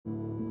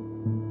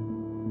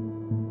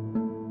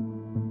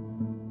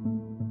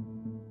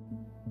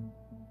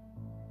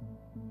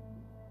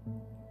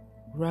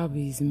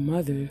Robbie's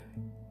mother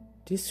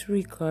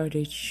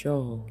disregarded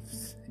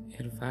Shaw's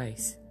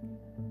advice.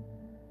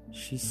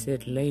 She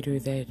said later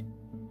that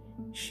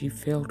she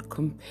felt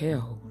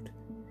compelled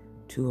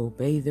to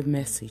obey the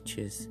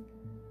messages.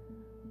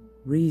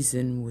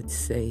 Reason would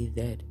say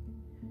that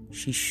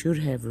she should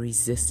have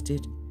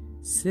resisted,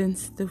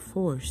 since the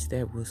force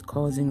that was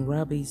causing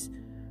Robbie's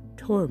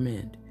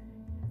torment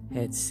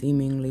had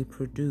seemingly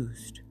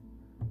produced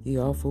the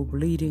awful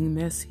bleeding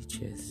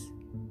messages.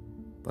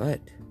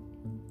 But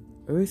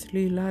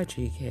earthly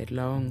logic had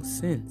long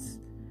since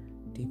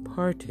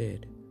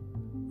departed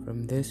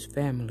from this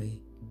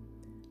family.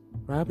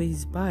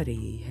 Robbie's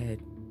body had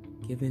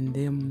given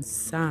them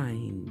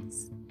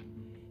signs,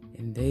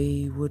 and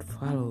they would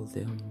follow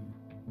them.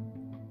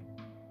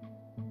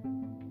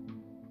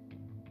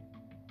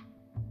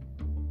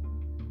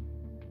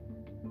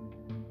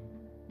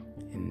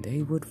 And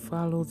they would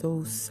follow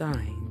those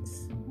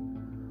signs.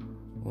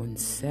 On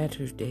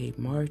Saturday,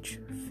 March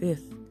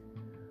 5th,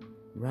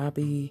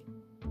 Robbie,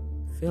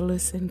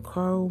 Phyllis, and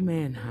Carl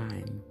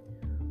Mannheim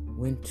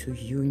went to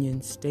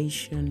Union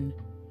Station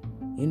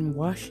in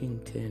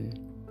Washington,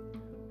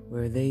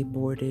 where they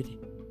boarded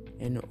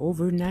an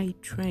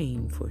overnight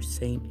train for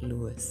St.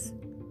 Louis.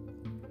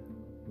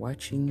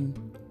 Watching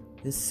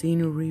the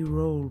scenery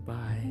roll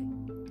by,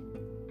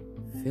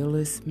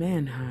 Phyllis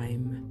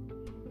Mannheim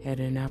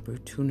had an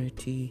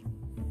opportunity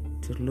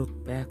to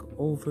look back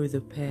over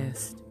the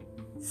past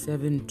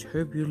 7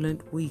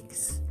 turbulent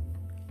weeks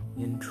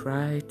and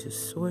try to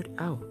sort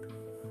out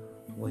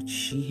what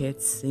she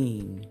had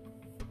seen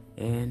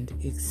and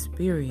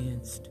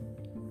experienced.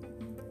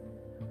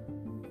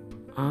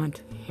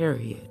 Aunt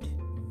Harriet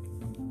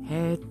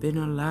had been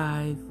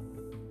alive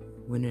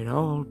when it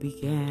all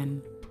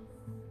began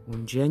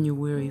on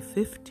January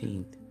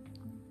 15th,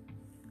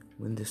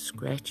 when the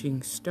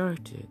scratching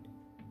started.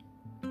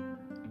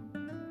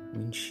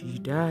 When she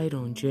died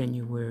on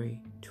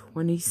January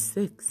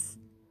 26th,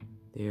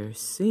 there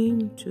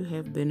seemed to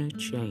have been a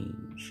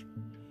change.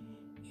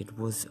 It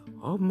was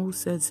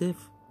almost as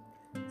if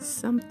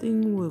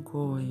something were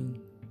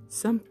growing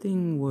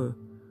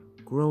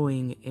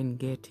and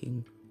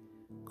getting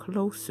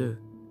closer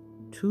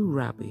to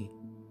Robbie.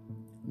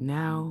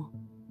 Now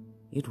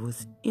it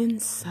was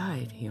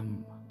inside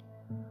him.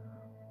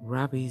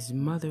 Robbie's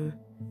mother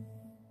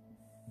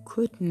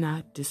could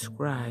not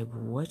describe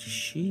what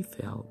she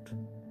felt.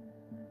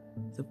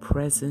 The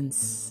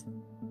presence,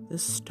 the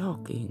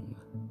stalking.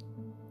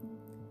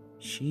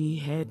 She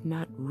had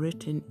not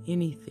written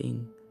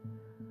anything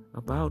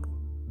about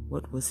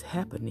what was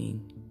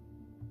happening.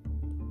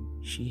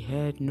 She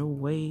had no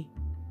way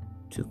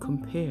to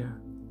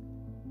compare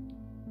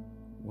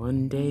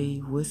one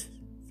day with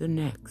the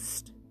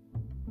next.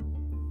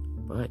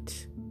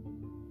 But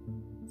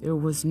there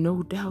was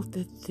no doubt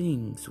that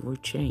things were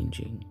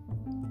changing.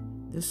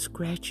 The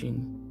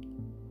scratching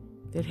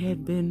that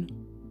had been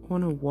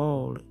on a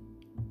wall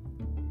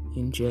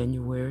in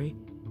January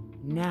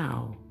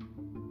now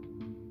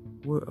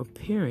were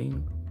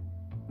appearing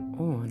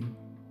on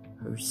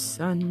her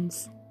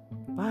son's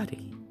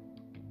body.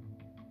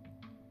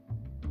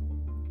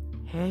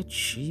 Had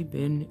she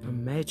been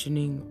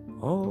imagining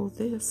all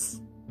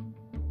this?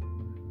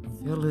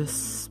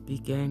 Phyllis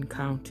began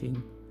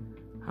counting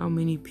how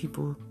many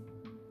people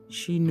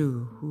she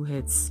knew who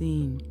had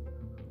seen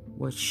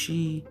what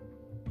she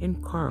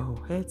and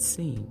Carl had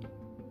seen.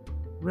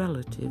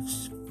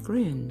 Relatives,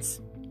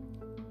 friends,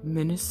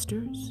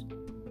 ministers,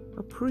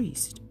 a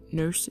priest,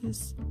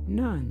 nurses,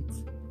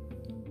 nuns,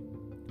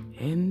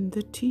 and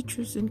the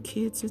teachers and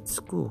kids at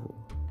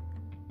school,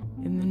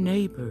 and the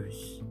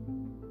neighbors,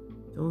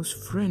 those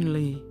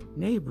friendly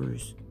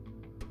neighbors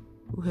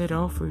who had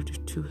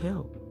offered to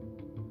help.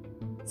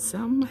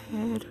 Some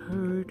had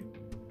heard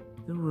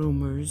the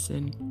rumors,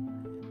 and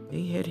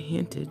they had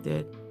hinted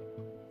that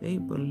they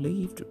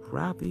believed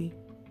Robbie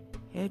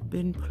had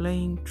been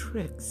playing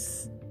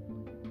tricks.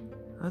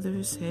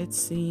 Others had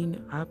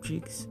seen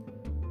objects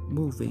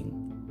moving,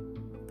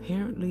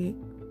 apparently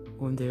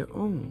on their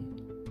own.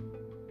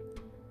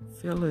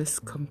 Phyllis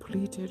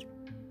completed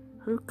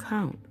her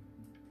count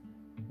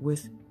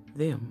with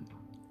them.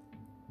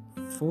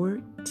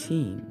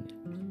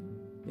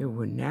 14. There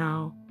were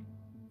now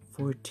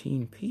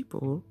 14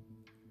 people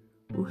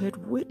who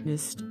had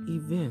witnessed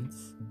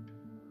events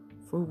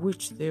for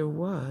which there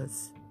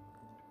was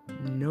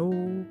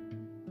no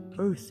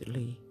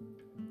earthly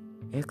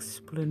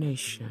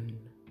explanation.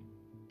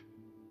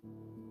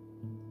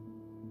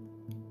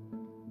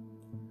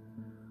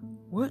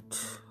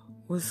 What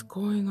was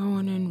going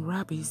on in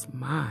Robbie's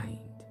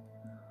mind?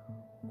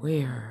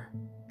 Where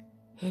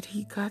had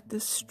he got the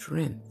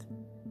strength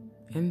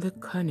and the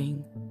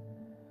cunning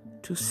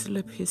to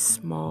slip his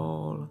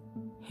small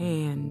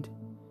hand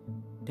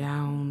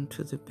down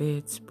to the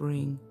bed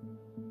spring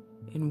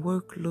and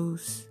work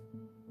loose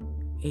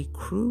a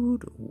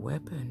crude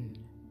weapon?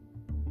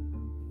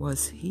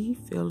 Was he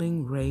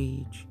feeling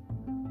rage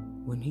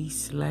when he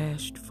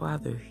slashed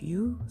Father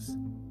Hughes?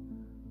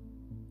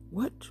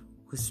 What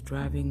was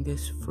driving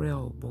this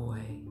frail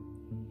boy?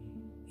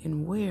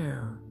 And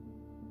where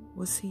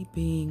was he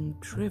being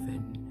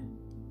driven?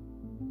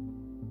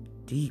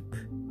 Deep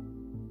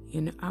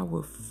in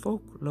our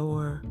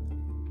folklore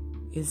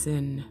is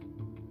an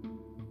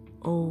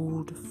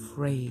old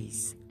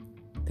phrase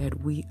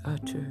that we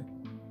utter,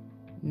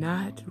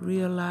 not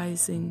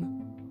realizing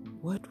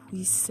what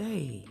we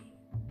say.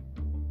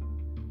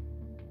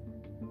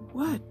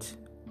 What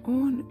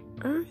on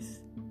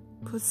earth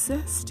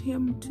possessed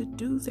him to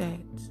do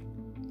that?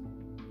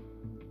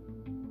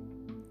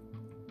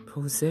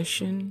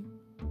 Possession,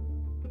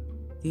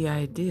 the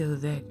idea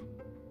that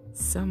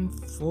some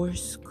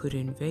force could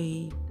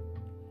invade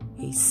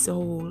a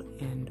soul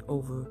and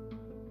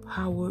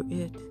overpower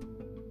it.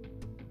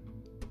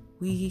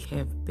 We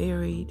have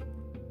buried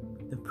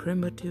the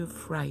primitive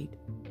fright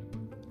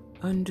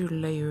under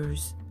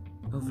layers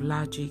of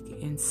logic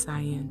and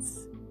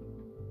science.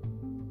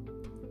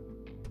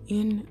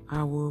 In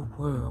our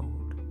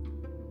world,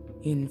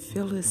 in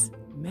Phyllis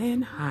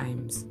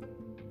Mannheim's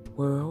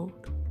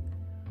world,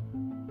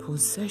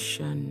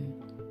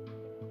 possession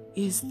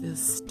is the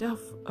stuff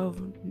of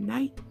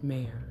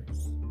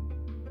nightmares.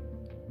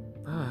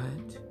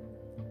 But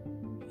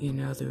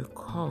in other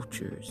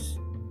cultures,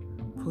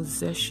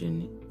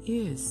 possession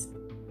is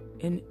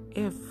an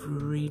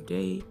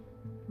everyday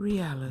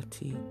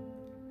reality,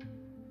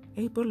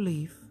 a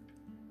belief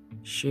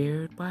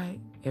shared by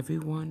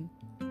everyone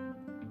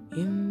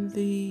in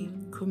the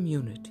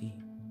community.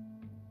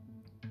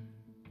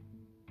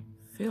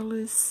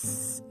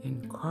 Phyllis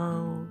and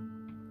Carl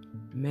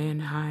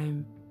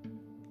Mannheim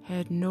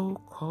had no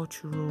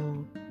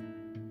cultural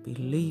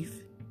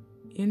belief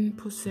in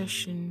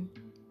possession,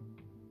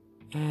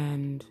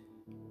 and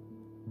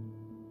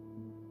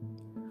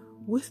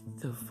with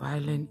the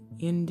violent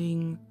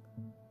ending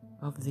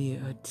of the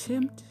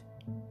attempt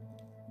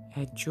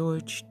at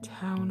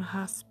Georgetown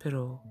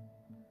Hospital,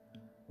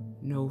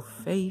 no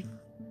faith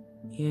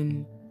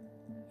in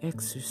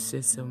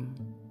exorcism.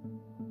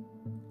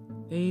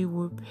 They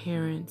were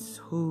parents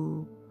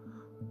who,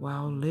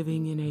 while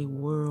living in a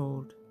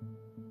world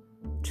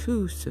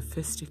too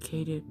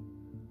sophisticated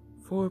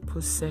for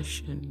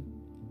possession,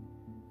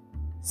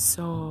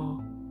 saw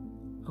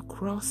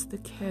across the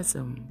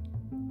chasm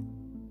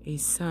a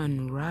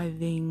son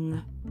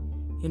writhing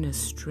in a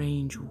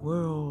strange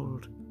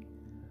world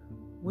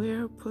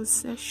where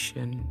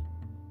possession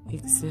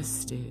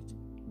existed.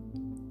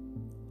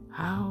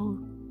 How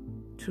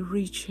to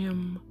reach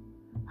him,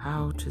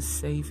 how to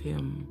save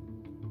him,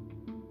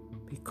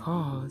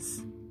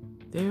 because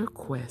their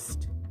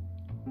quest,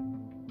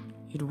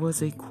 it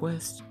was a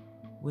quest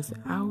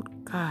without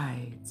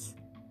guides,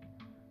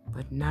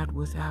 but not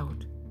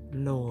without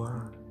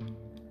lore.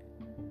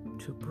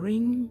 To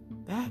bring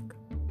back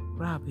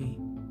Robbie,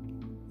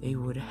 they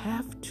would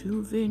have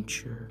to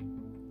venture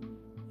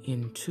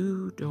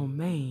into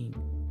domain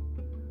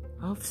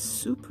of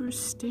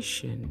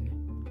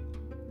superstition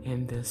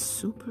and the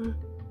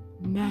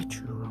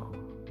supernatural.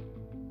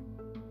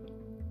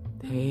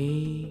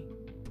 They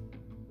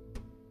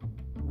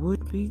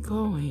would be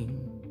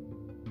going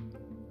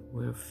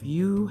where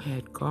few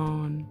had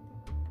gone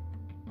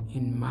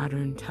in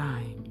modern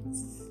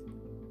times.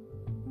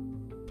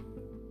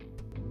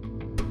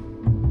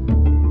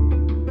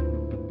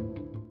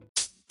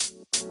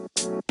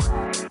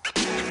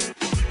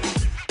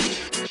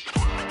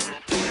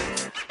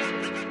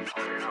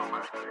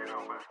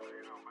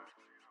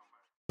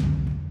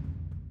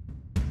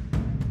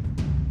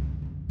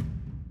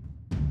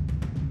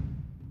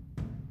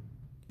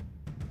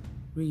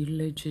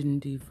 Religion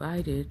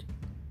divided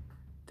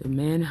the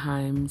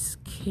Mannheim's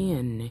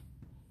kin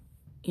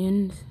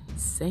in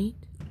St.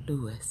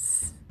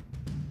 Louis.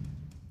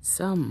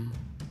 Some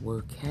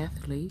were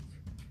Catholic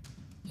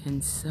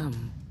and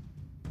some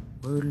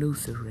were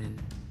Lutheran.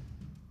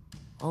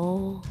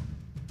 All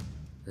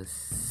the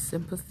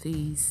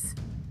sympathies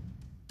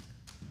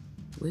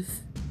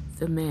with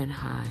the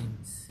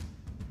Mannheims,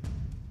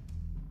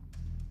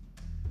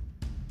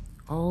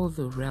 all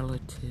the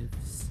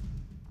relatives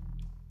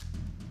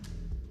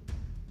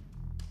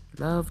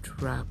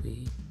loved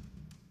Robbie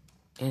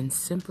and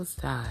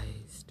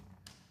sympathized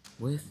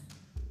with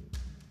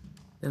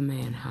the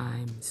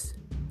Mannheims.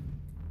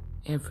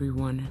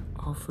 Everyone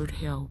offered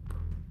help.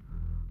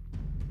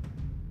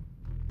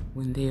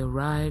 When they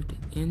arrived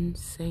in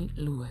St.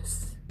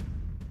 Louis,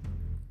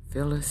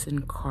 Phyllis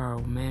and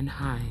Carl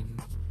Mannheim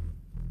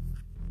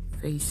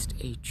faced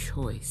a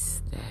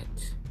choice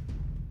that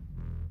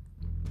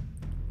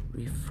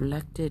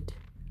reflected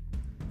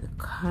the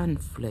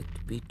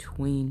conflict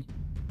between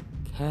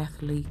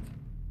Catholic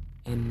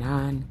and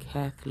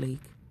non-Catholic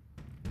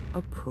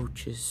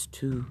approaches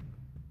to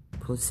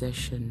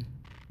possession.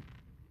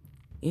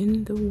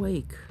 In the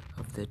wake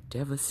of the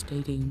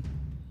devastating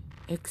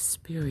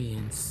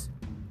experience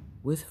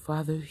with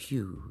Father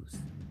Hughes,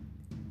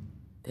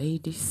 they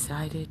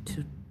decided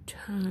to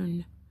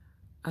turn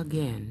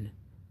again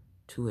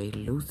to a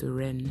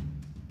Lutheran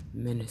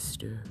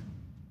minister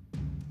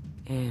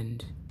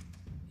and,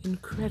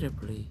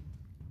 incredibly,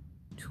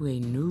 to a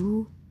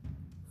new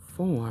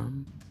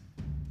form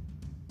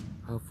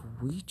of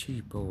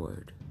Ouija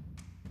board.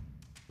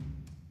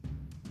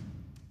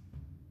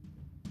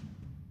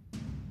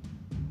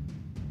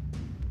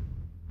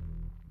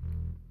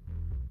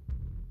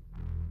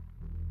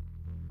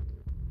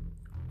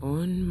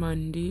 On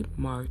Monday,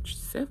 March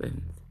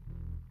 7th,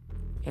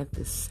 at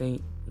the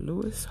St.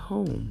 Louis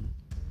home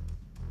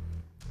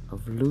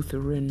of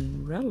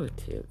Lutheran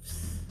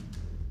relatives,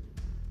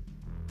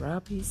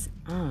 Robbie's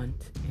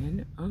aunt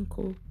and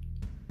uncle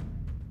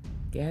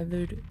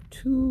gathered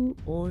 2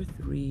 or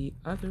 3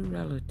 other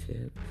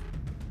relatives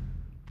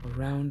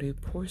around a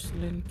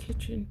porcelain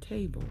kitchen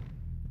table.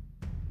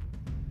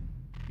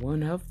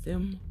 One of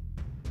them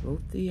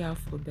wrote the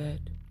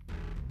alphabet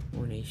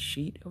on a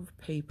sheet of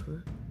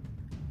paper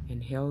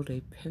and held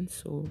a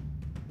pencil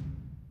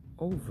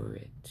over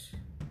it.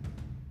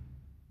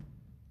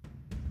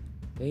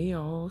 They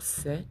all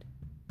sat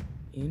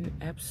in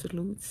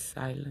absolute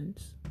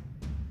silence,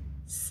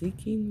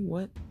 seeking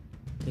what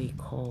they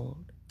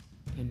called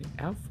an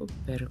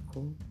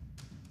alphabetical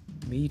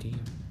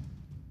medium.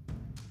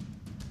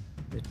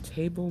 The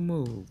table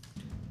moved,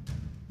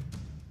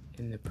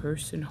 and the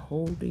person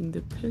holding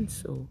the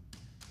pencil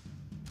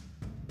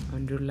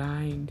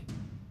underlined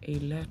a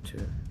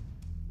letter.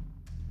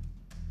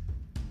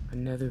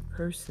 Another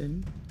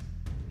person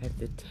at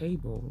the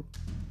table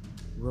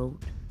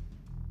wrote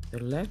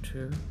the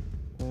letter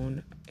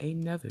on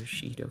another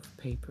sheet of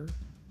paper.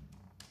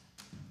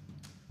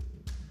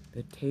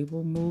 The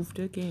table moved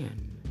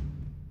again,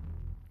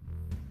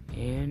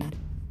 and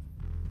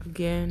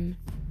again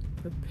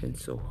the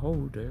pencil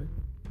holder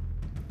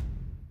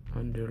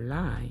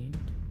underlined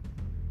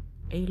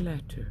a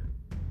letter,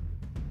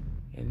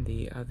 and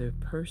the other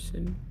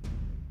person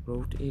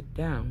wrote it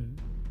down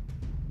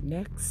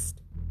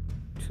next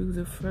to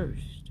the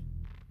first.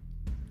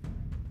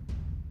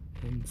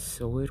 And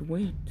so it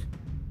went.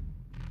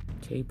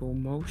 Table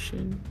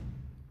motion,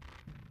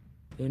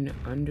 then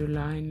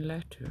underline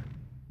letter.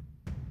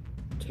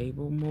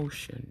 Table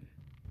motion,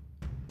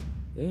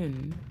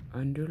 then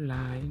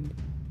underlined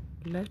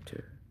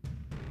letter,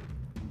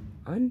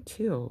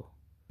 until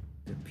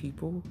the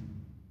people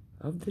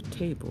of the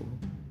table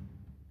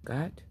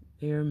got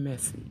their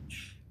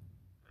message.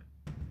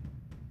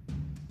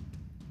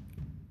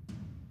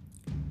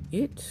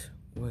 It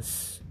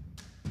was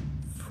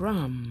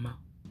from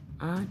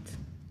Aunt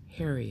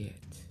Harriet.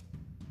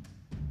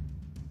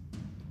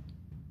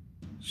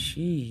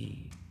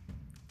 She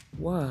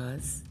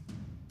was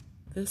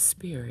the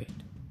spirit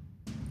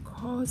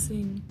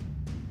causing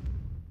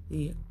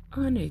the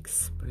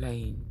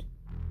unexplained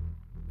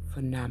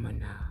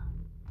phenomena.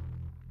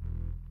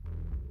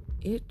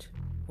 It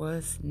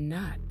was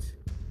not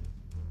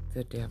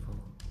the devil.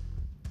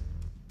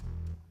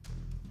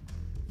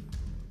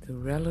 The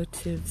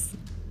relatives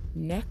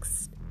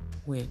next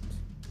went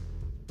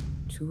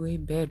to a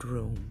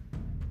bedroom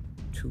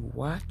to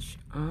watch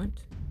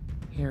Aunt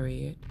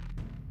Harriet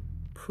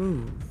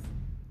prove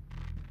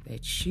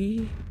that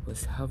she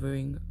was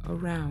hovering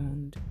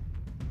around.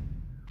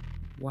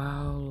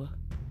 While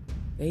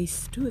they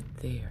stood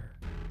there,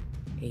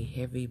 a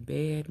heavy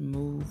bed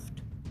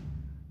moved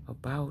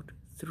about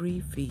 3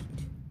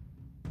 feet.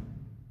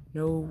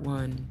 No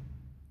one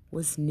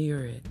was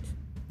near it.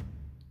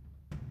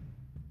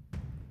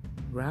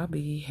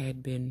 Robbie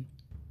had been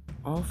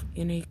off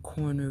in a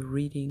corner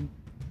reading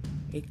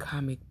a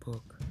comic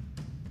book.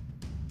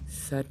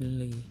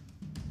 Suddenly,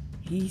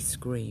 he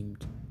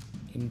screamed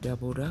and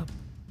doubled up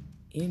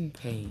in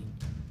pain.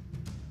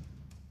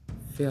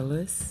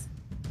 Phyllis,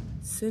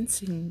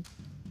 sensing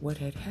what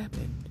had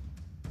happened,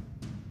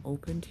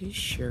 opened his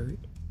shirt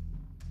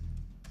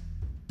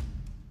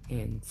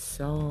and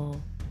saw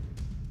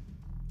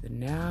the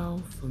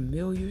now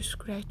familiar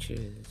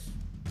scratches,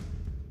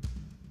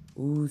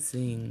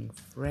 oozing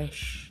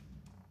fresh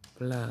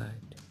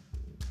blood.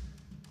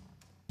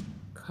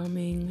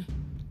 Coming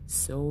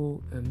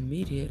so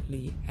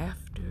immediately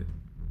after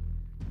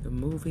the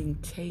moving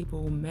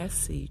table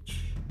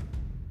message,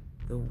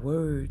 the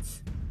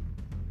words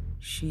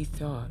she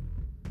thought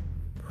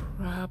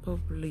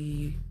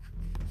probably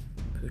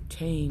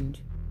pertained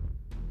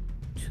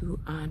to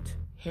Aunt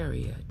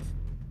Harriet.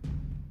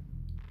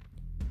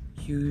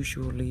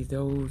 Usually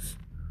those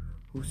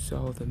who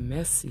saw the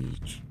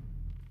message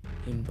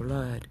in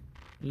blood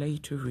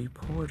later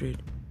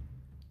reported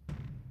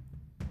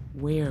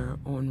where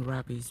on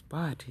Robbie's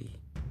body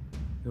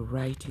the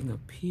writing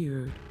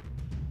appeared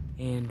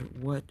and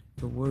what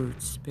the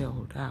words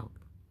spelled out,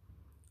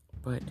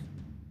 but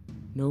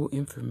no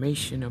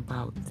information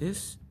about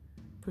this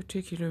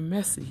particular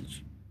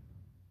message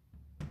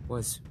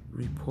was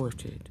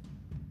reported.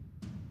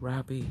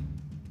 Robbie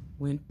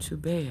went to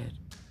bed,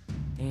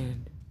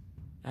 and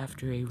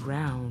after a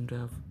round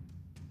of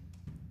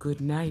 "Good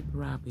night,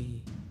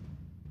 Robbie,"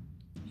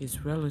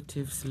 his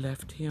relatives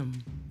left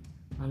him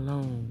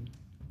alone.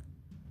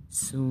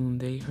 Soon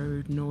they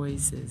heard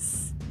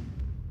noises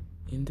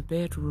in the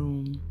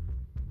bedroom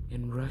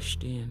and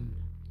rushed in.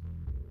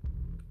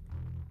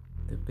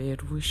 The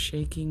bed was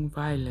shaking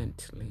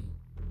violently.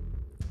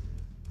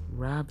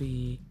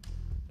 Robbie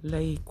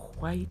lay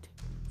quite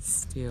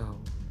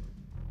still.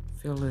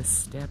 Phyllis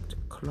stepped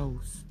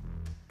close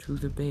to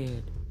the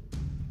bed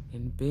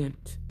and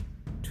bent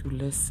to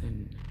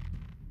listen.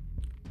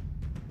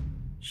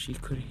 She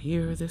could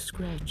hear the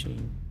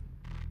scratching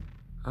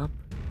up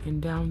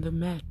and down the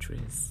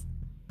mattress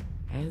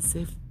as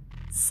if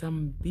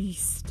some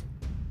beast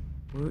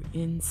were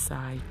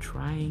inside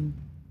trying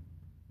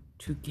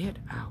to get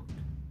out.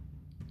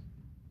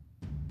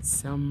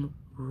 Some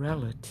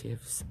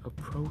relatives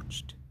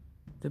approached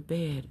the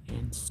bed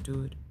and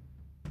stood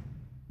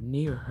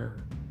near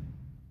her.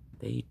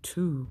 They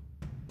too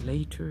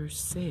later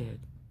said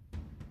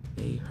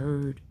they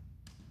heard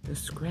the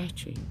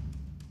scratching.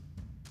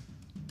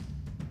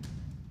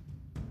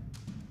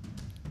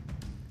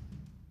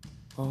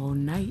 All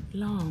night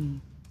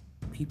long,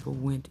 people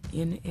went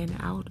in and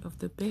out of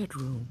the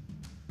bedroom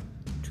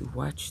to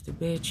watch the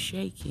bed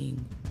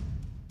shaking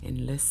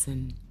and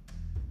listen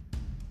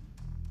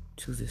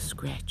to the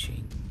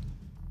scratching.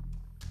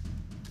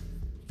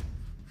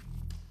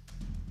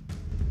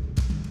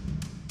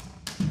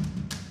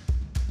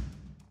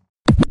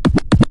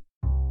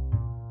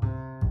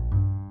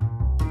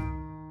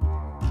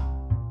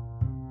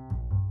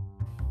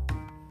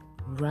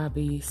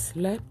 Robbie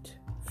slept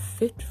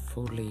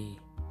fitfully,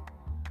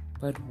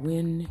 but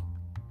when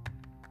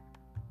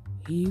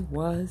he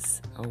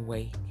was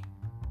awake,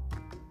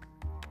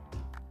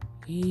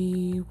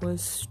 he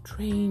was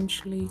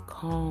strangely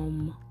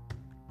calm.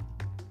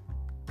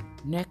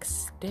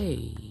 Next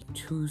day,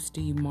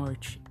 Tuesday,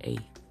 March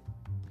 8th,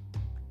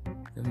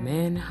 the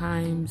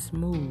Mannheims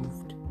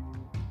moved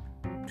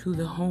to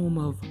the home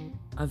of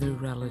other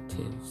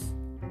relatives.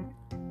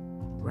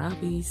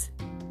 Robbie's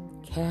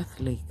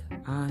Catholic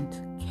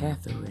Aunt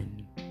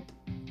Catherine,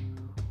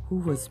 who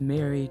was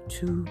married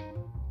to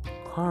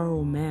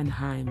Carl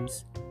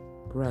Mannheim's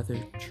brother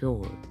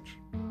George.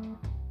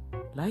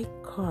 Like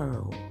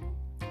Carl,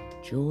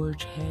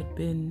 George had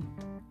been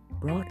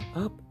brought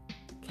up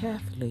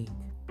Catholic,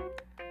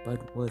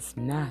 but was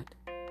not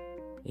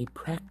a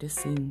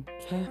practicing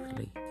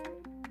Catholic.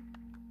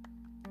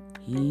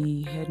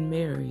 He had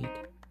married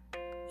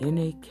in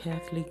a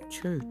Catholic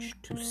church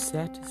to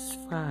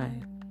satisfy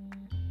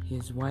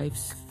his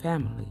wife's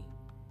family.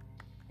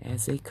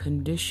 As a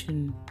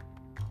condition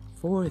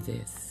for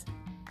this,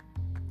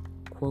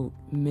 quote,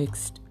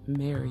 mixed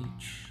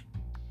marriage,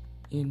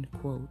 end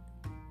quote,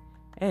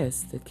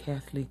 as the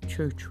Catholic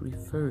Church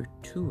referred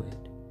to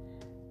it,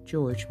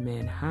 George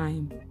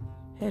Mannheim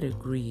had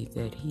agreed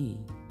that he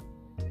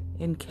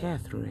and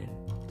Catherine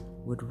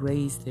would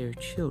raise their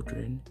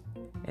children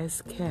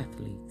as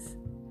Catholics.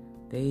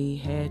 They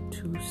had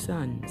 2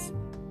 sons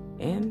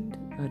and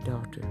a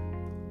daughter.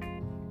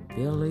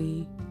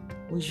 Billy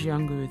was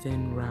younger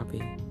than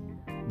Robbie.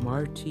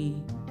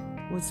 Marty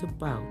was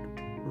about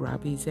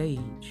Robbie's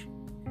age.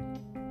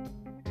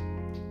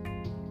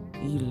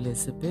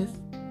 Elizabeth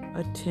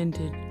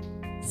attended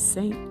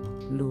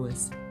St.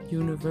 Louis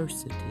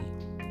University,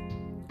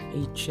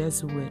 a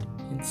Jesuit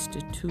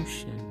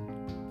institution.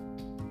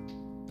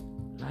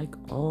 Like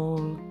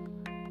all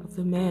of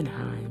the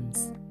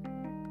Mannheims,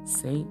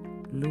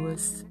 St.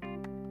 Louis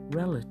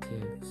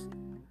relatives,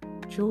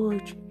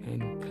 George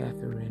and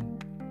Catherine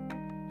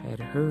had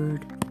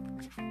heard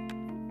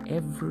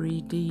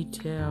every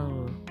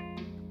detail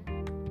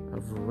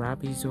of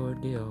Robbie's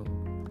ordeal.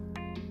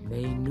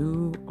 They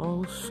knew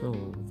also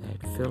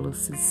that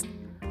Phyllis's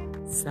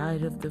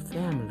side of the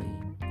family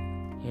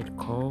had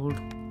called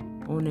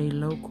on a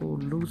local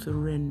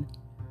Lutheran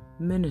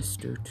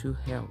minister to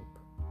help.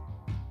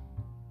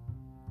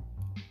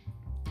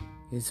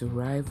 His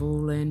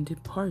arrival and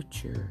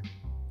departure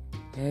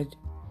had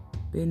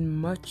been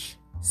much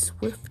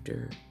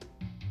swifter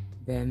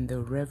than the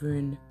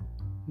Reverend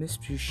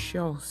Mr.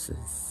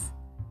 Schultz's.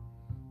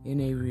 In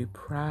a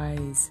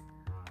reprise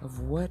of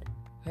what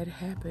had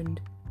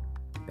happened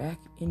back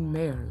in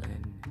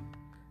Maryland,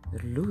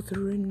 the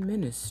Lutheran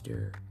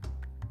minister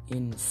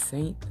in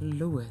St.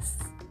 Louis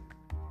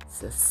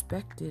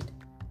suspected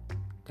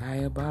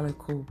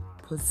diabolical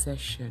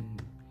possession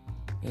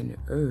and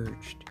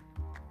urged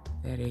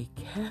that a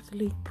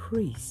Catholic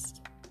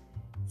priest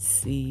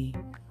see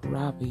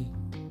Robbie.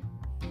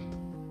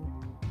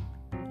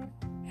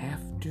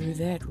 After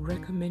that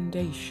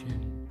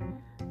recommendation,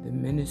 the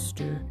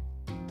minister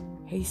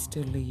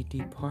hastily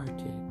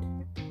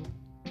departed.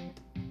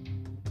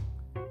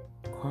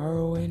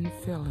 Carl and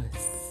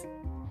Phyllis,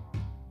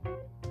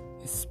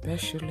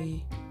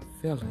 especially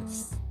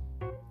Phyllis,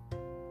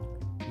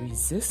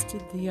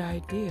 resisted the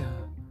idea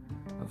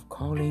of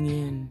calling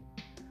in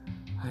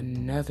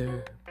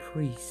another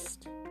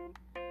priest.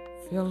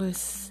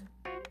 Phyllis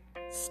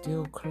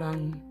still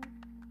clung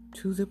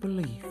to the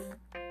belief,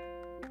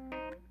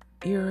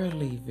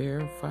 eerily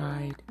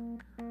verified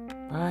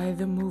by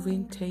the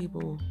moving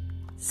table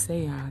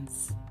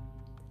seance,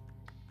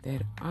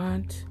 that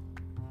Aunt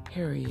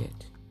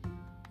Harriet,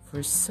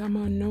 for some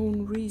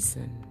unknown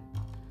reason,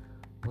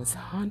 was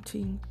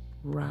haunting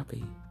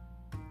Robbie.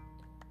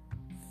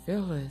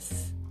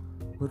 Phyllis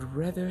would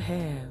rather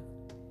have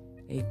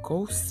a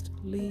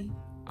ghostly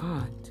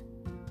aunt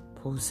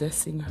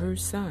possessing her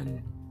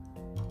son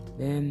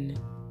than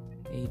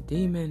a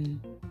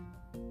demon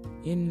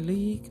in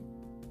league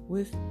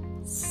with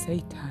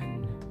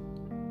Satan.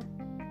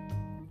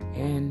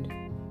 And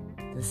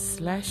the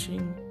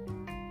slashing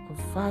of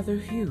Father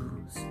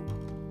Hughes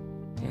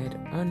had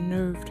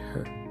unnerved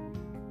her.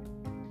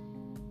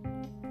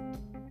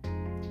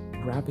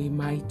 Robbie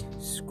might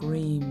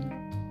scream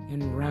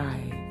and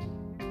writhe.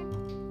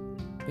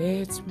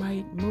 Beds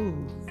might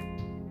move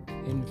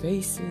and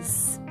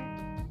vases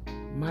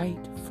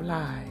might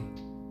fly.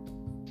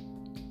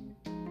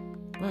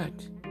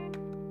 But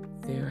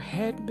there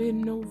had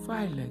been no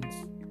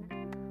violence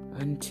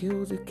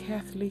until the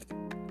Catholic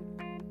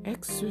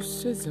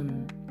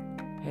exorcism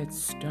had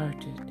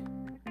started.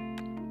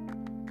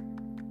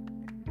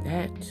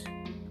 That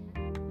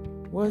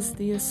was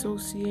the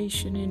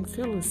association in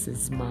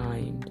Phyllis's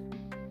mind.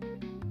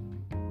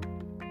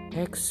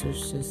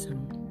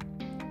 Exorcism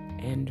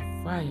and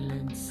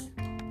violence.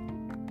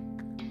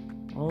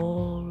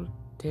 All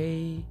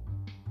day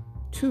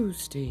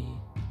Tuesday,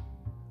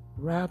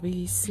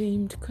 Robbie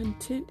seemed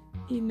content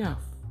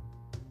enough.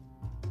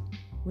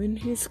 When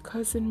his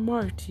cousin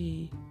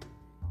Marty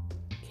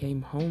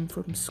came home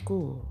from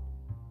school,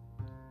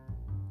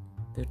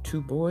 the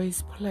two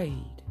boys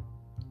played.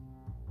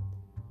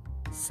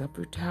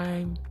 Supper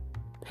time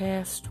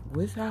passed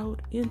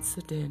without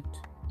incident.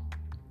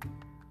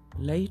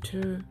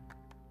 Later,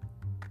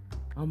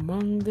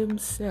 among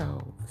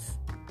themselves,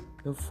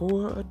 the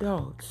four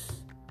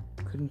adults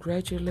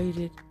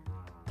congratulated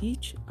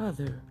each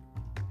other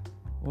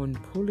on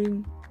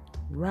pulling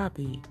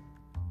Robbie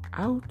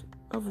out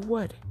of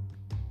what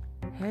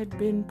had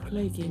been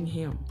plaguing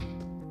him.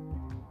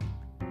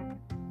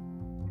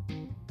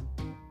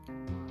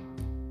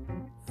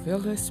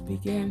 Phyllis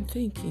began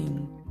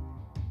thinking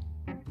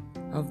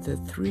of the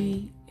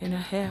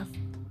 3.5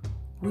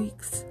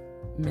 weeks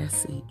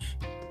message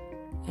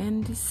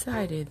and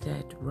decided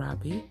that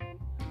Robbie,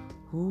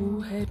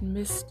 who had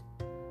missed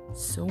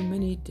so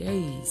many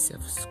days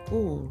of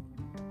school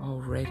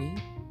already,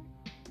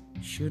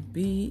 should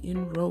be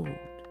enrolled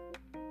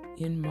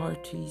in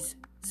Marty's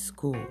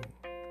school.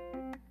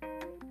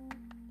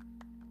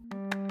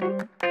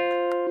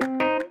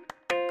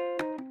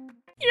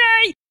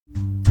 Yay!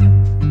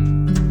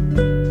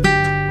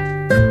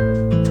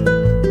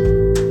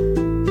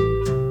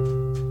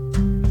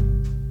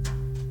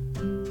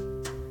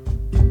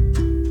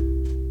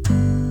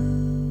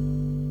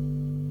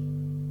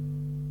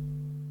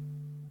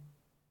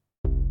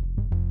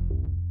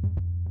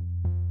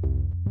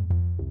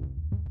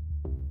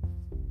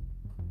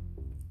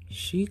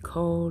 She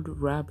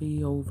called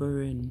Robbie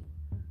over and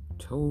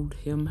told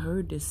him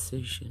her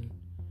decision.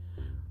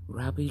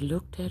 Robbie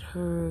looked at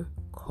her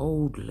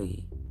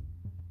coldly,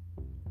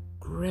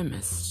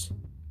 grimaced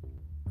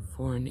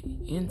for an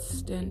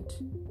instant,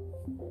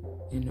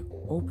 and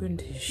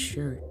opened his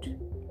shirt.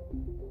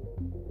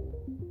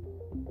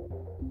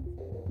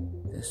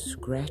 The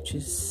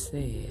scratches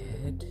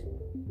said,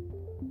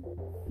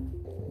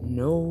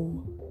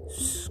 "No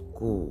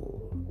school."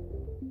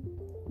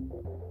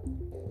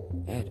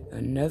 At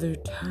another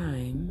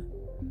time,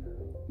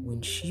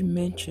 when she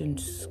mentioned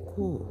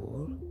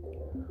school,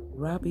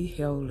 Robbie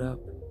held up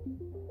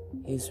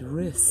his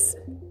wrists.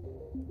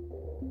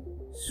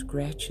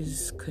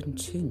 Scratches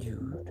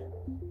continued.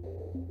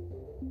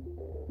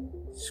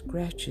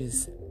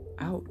 Scratches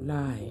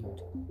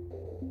outlined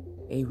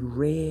a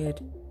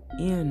red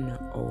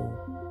N-O,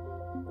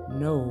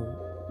 no,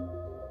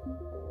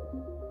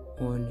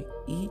 on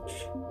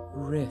each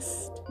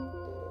wrist.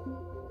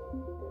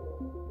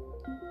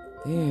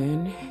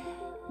 Then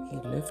he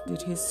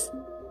lifted his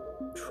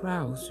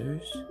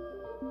trousers.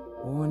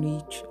 On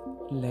each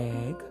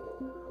leg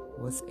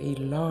was a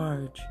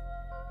large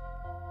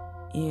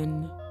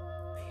N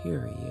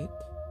period.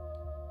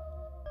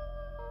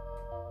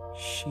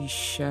 She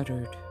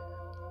shuddered.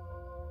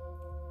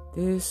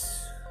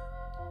 This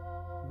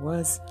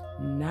was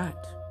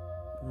not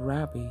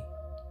Robbie.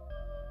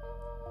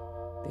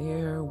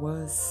 There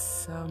was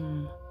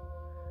some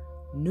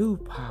new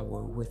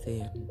power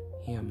within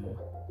him.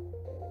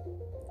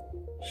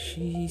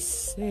 She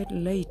said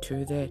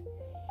later that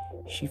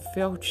she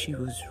felt she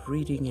was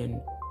reading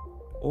an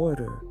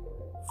order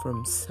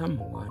from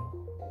someone.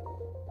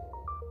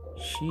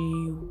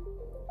 She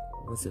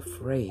was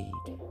afraid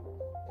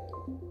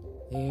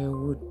there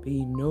would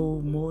be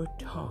no more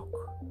talk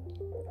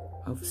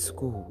of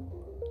school.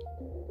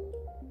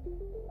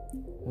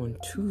 On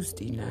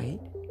Tuesday night,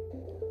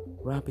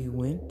 Robbie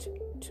went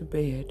to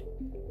bed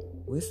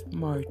with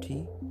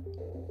Marty.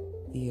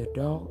 The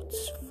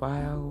adults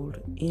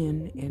filed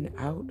in and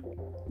out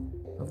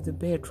of the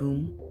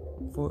bedroom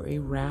for a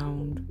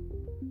round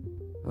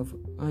of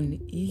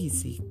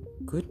uneasy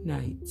good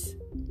nights.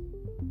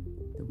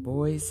 The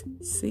boys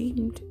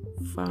seemed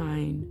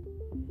fine.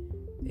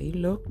 They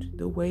looked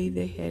the way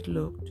they had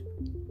looked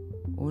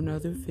on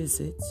other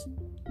visits,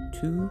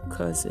 two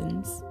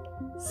cousins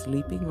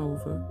sleeping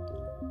over,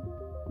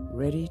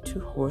 ready to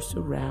horse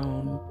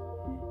around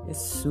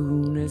as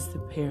soon as the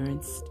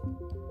parents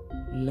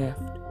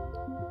left.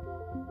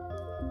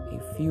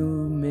 A few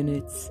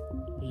minutes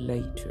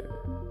later,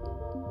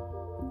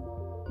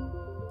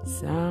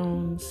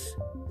 sounds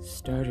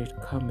started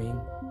coming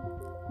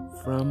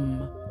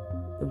from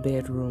the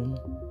bedroom.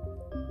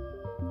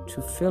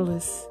 To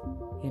Phyllis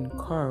and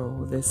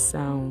Carl, the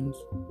sounds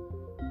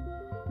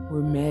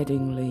were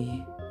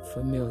maddeningly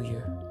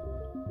familiar.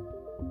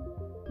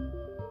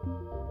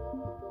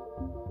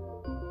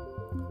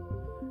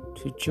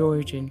 To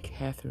George and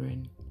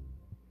Catherine,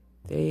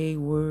 they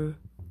were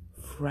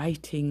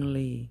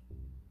frighteningly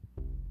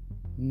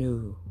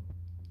new.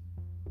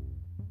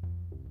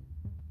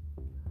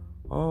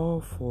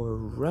 All four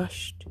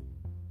rushed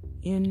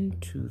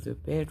into the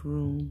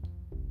bedroom.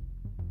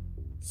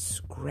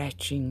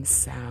 Scratching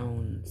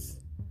sounds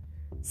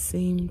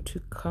seemed to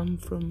come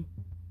from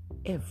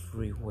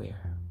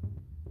everywhere,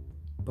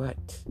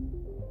 but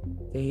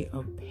they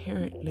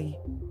apparently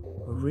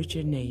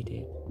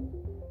originated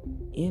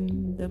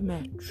in the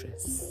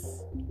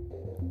mattress.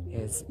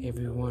 As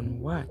everyone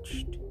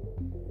watched,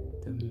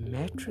 the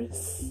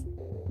mattress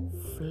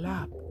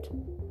flopped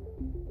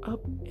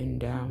up and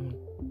down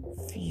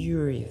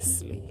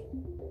furiously.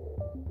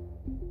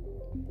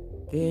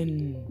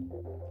 Then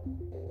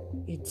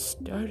it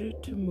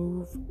started to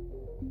move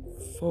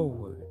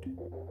forward,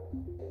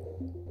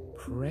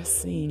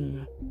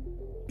 pressing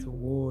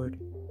toward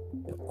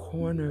the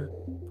corner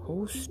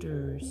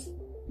posters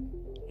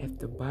at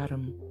the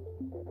bottom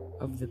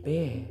of the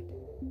bed.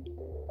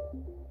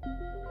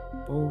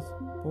 Both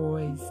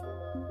boys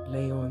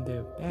lay on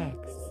their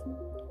backs,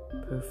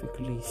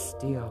 perfectly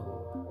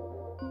still.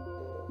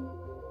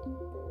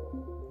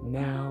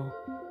 Now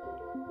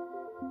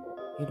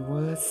it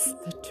was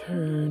the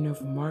turn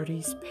of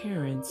Marty's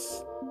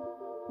parents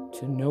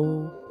to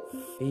know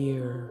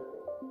fear.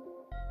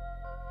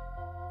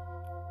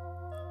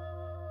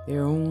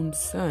 Their own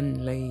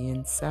son lay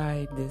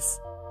inside this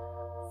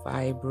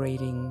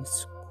vibrating,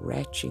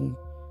 scratching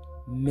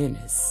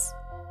menace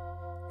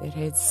that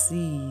had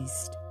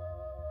seized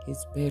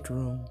his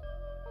bedroom.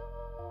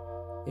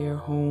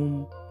 Their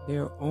own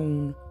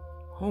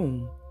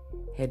home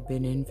had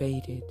been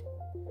invaded.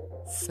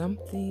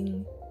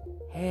 Something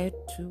had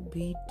to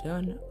be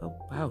done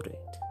about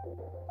it.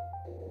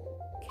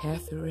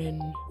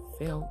 Catherine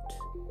felt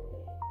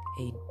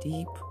a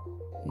deep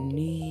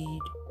need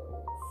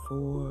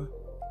for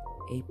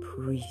a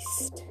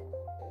priest.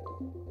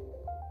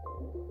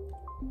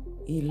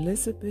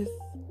 Elizabeth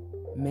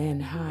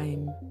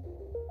Mannheim,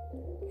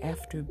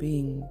 after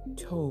being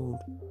told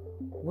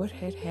what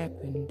had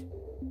happened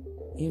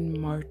in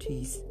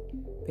Marty's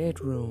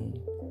bedroom,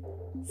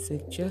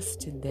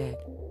 suggested that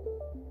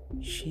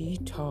she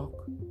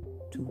talk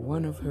to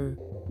one of her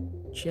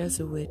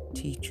Jesuit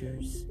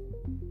teachers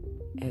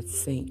at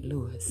St.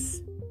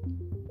 Louis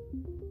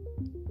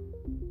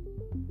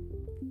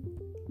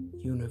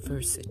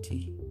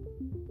University.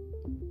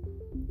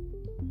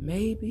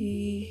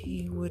 Maybe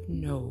he would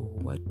know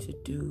what to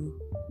do.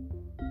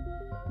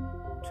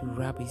 To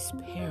Robbie's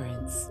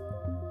parents,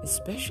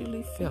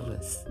 especially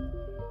Phyllis,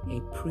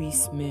 a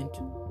priest meant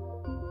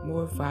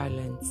more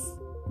violence,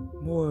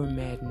 more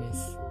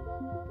madness.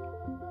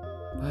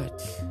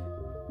 But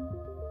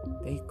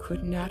they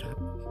could not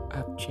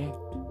object.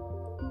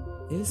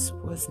 This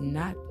was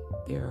not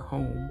their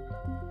home.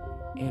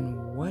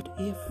 And what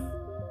if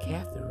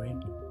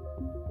Catherine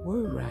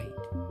were right?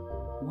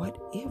 What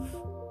if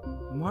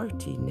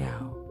Marty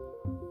now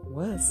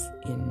was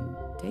in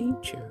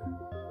danger?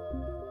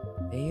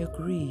 They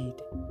agreed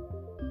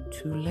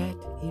to let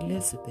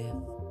Elizabeth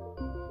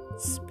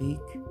speak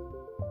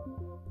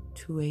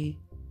to a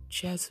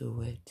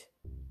Jesuit